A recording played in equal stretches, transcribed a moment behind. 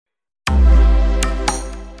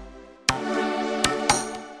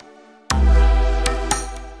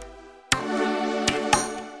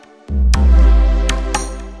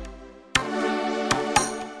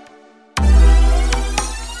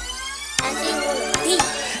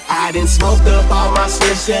I done smoked up all my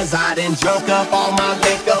swishers, I done drunk up all my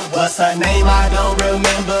liquor. What's her name? I don't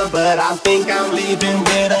remember, but I think I'm leaving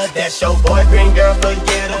with her. That's your boyfriend, girl,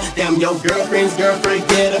 forget her. Them your girlfriend's girl,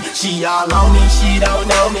 forget her. She all on me, she don't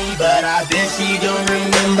know me, but I bet she gon'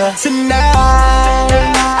 remember tonight.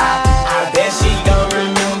 I bet she gon'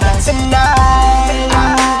 remember tonight.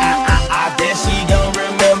 I bet she gon'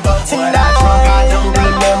 remember what I drunk, I don't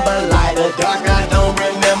remember. Light or dark, I don't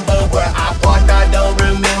remember. Where I parked, I don't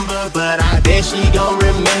remember, but I bet she gon'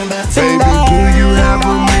 remember tonight. Baby, do you have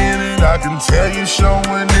a minute? I can tell you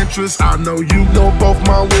showing interest. I know you know both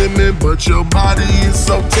my women, but your body is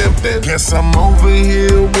so tempting. Guess I'm over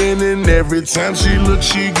here winning. Every time she looks,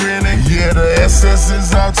 she grinning. Yeah, the SS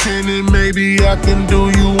is all tinted. Maybe I can do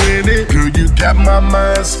you in it. Girl, you got my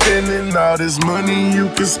mind spinning. All this money, you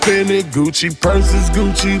can spend it. Gucci purses,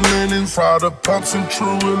 Gucci linens, Prada pumps and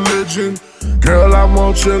True Religion. Girl, I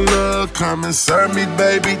want your love. Come and serve me,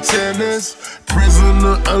 baby, tennis.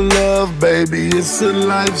 Prisoner of love, baby, it's a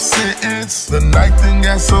life sentence. The night thing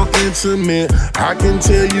got so intimate, I can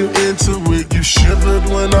tell you into it. You shivered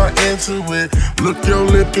when I enter it. Look, your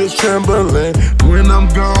lip is trembling. When I'm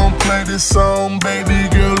gone, play this song, baby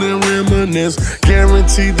girl, and reminisce.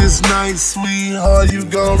 Guarantee this night, sweetheart, you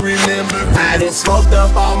gon' remember. I done smoked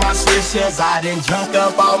up all my swishers, I done drunk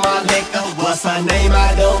up all my liquor. What's her name?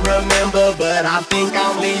 I don't remember, but I think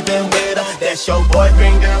I'm leaving with her. That's your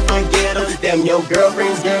boyfriend, girl, forget her. Them your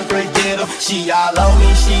girlfriend's girl, forget her. She all on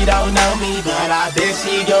me, she don't know me, but I bet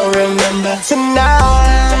she gon' remember tonight.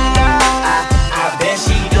 I bet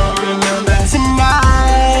she gon' remember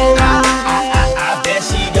tonight. I bet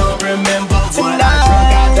she gon' remember what I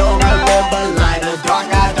drunk, I don't remember. Light or dark,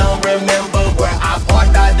 I don't remember. Where I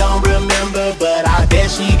parked, I don't remember, but I bet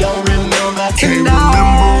she gon' remember tonight. Can't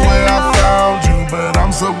remember where I found you, but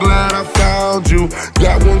I'm so glad I found you.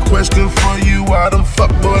 Got one question for you, why them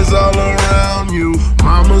fuckboys all around you?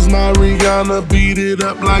 Mama's my Rihanna, beat it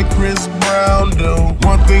up like Chris Brown do.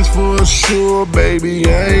 One thing's for sure, baby,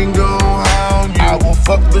 I ain't gon' hound you. I will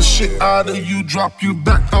fuck the shit out of you, drop you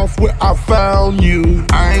back off where I found you.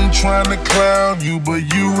 I ain't tryna clown you, but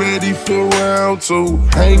you ready for round two.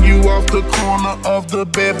 Hang you off the corner of the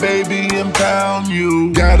bed, baby, and pound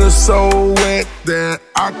you. Got her so wet that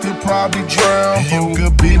I could probably drown. You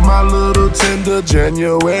could be my little tender,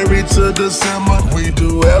 January to December. We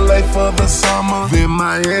do LA for the summer, then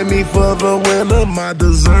Miami for the winter. My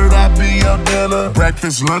dessert, I be your dinner.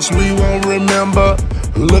 Breakfast, lunch, we won't remember.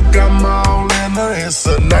 Look, I'm all in her. It's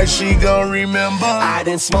a night she gon' remember. I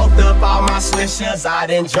done smoked up all my swishers, I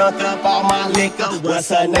done drunk up all my liquor. What's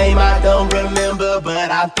her name? I don't remember,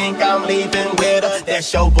 but I think I'm leaving with her.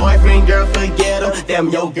 That's your boyfriend, girl, forget her. Them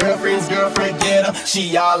your girlfriend's girl, forget her.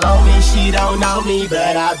 She all on me, she don't know me,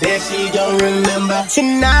 but I bet she gon' remember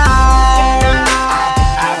tonight.